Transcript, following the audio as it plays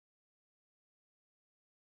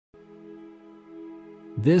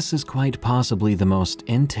This is quite possibly the most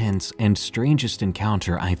intense and strangest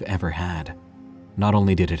encounter I've ever had. Not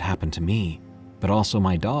only did it happen to me, but also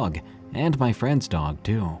my dog and my friend's dog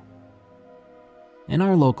too. In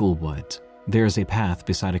our local woods, there is a path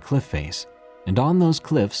beside a cliff face, and on those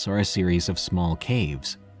cliffs are a series of small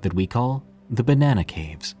caves that we call the Banana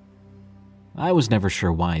Caves. I was never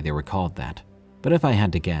sure why they were called that, but if I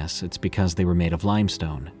had to guess, it's because they were made of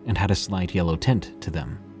limestone and had a slight yellow tint to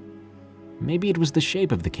them. Maybe it was the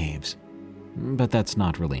shape of the caves, but that's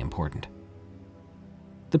not really important.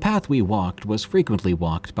 The path we walked was frequently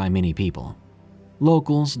walked by many people.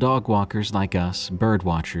 Locals, dog walkers like us, bird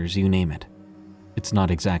watchers, you name it. It's not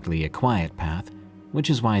exactly a quiet path, which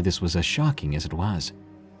is why this was as shocking as it was.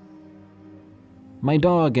 My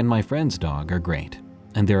dog and my friend's dog are great,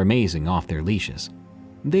 and they're amazing off their leashes.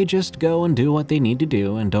 They just go and do what they need to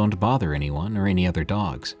do and don't bother anyone or any other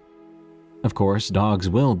dogs. Of course, dogs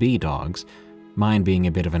will be dogs. Mine being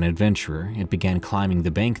a bit of an adventurer, it began climbing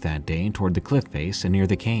the bank that day toward the cliff face and near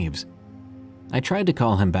the caves. I tried to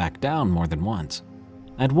call him back down more than once.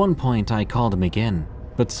 At one point, I called him again,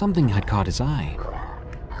 but something had caught his eye.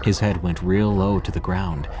 His head went real low to the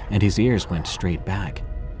ground, and his ears went straight back.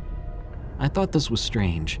 I thought this was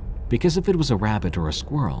strange, because if it was a rabbit or a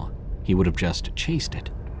squirrel, he would have just chased it.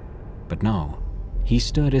 But no, he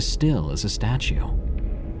stood as still as a statue.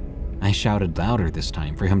 I shouted louder this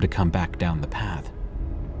time for him to come back down the path.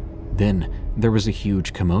 Then there was a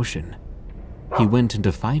huge commotion. He went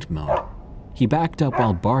into fight mode. He backed up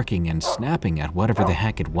while barking and snapping at whatever the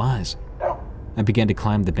heck it was. I began to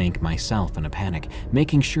climb the bank myself in a panic,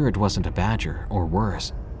 making sure it wasn't a badger or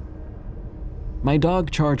worse. My dog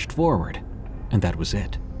charged forward, and that was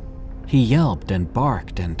it. He yelped and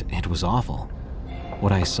barked, and it was awful.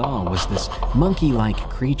 What I saw was this monkey-like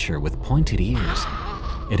creature with pointed ears.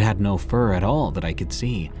 It had no fur at all that I could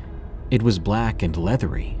see. It was black and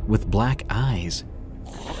leathery, with black eyes.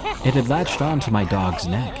 It had latched onto my dog's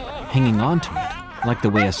neck, hanging onto it, like the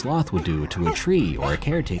way a sloth would do to a tree or a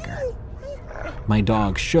caretaker. My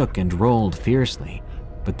dog shook and rolled fiercely,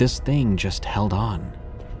 but this thing just held on.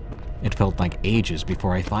 It felt like ages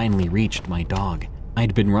before I finally reached my dog.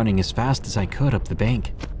 I'd been running as fast as I could up the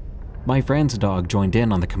bank. My friend's dog joined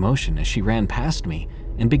in on the commotion as she ran past me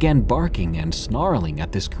and began barking and snarling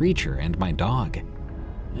at this creature and my dog.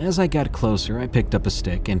 As I got closer, I picked up a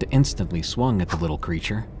stick and instantly swung at the little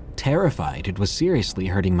creature, terrified it was seriously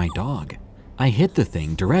hurting my dog. I hit the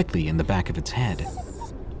thing directly in the back of its head,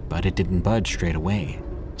 but it didn't budge straight away,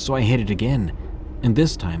 so I hit it again, and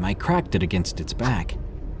this time I cracked it against its back.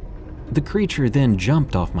 The creature then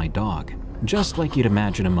jumped off my dog, just like you'd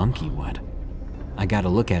imagine a monkey would. I got a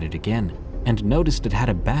look at it again and noticed it had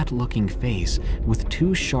a bat-looking face with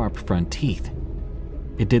two sharp front teeth.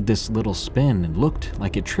 It did this little spin and looked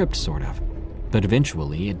like it tripped sort of, but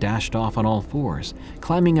eventually it dashed off on all fours,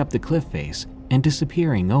 climbing up the cliff face and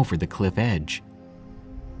disappearing over the cliff edge.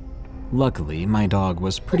 Luckily, my dog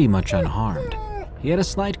was pretty much unharmed. He had a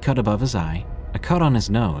slight cut above his eye, a cut on his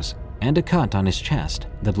nose, and a cut on his chest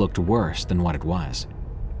that looked worse than what it was.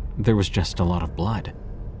 There was just a lot of blood.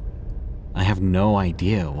 I have no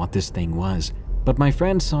idea what this thing was, but my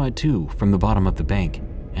friend saw it too from the bottom of the bank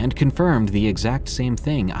and confirmed the exact same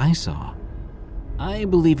thing I saw. I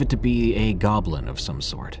believe it to be a goblin of some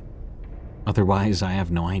sort. Otherwise, I have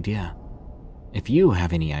no idea. If you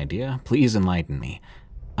have any idea, please enlighten me.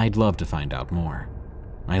 I'd love to find out more.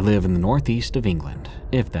 I live in the northeast of England,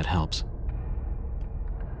 if that helps.